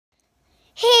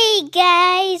Hey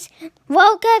guys,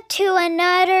 welcome to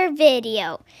another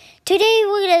video. Today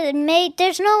we're gonna make,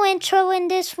 there's no intro in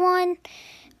this one,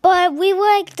 but we would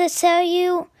like to tell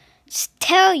you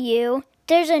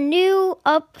there's a new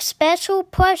special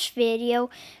Plush video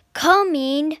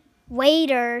coming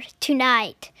later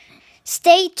tonight.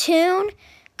 Stay tuned,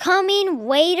 coming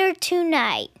later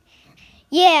tonight.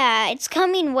 Yeah, it's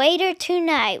coming later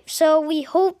tonight, so we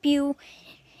hope you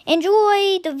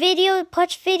enjoy the video,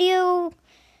 Plush video,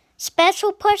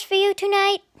 special Plush video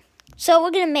tonight. So we're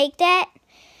going to make that.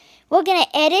 We're going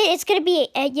to edit. It's going to be,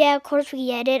 yeah, of course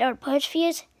we edit our Plush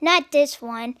videos. Not this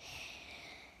one.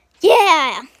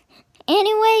 Yeah.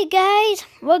 Anyway, guys,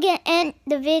 we're going to end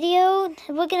the video.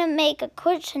 We're going to make a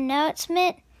quick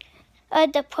announcement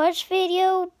of the Plush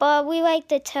video, but we like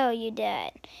to tell you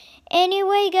that.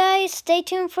 Anyway, guys, stay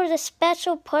tuned for the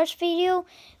special Plush video.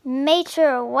 Make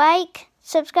sure to like,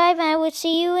 subscribe, and I will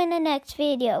see you in the next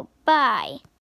video. Bye.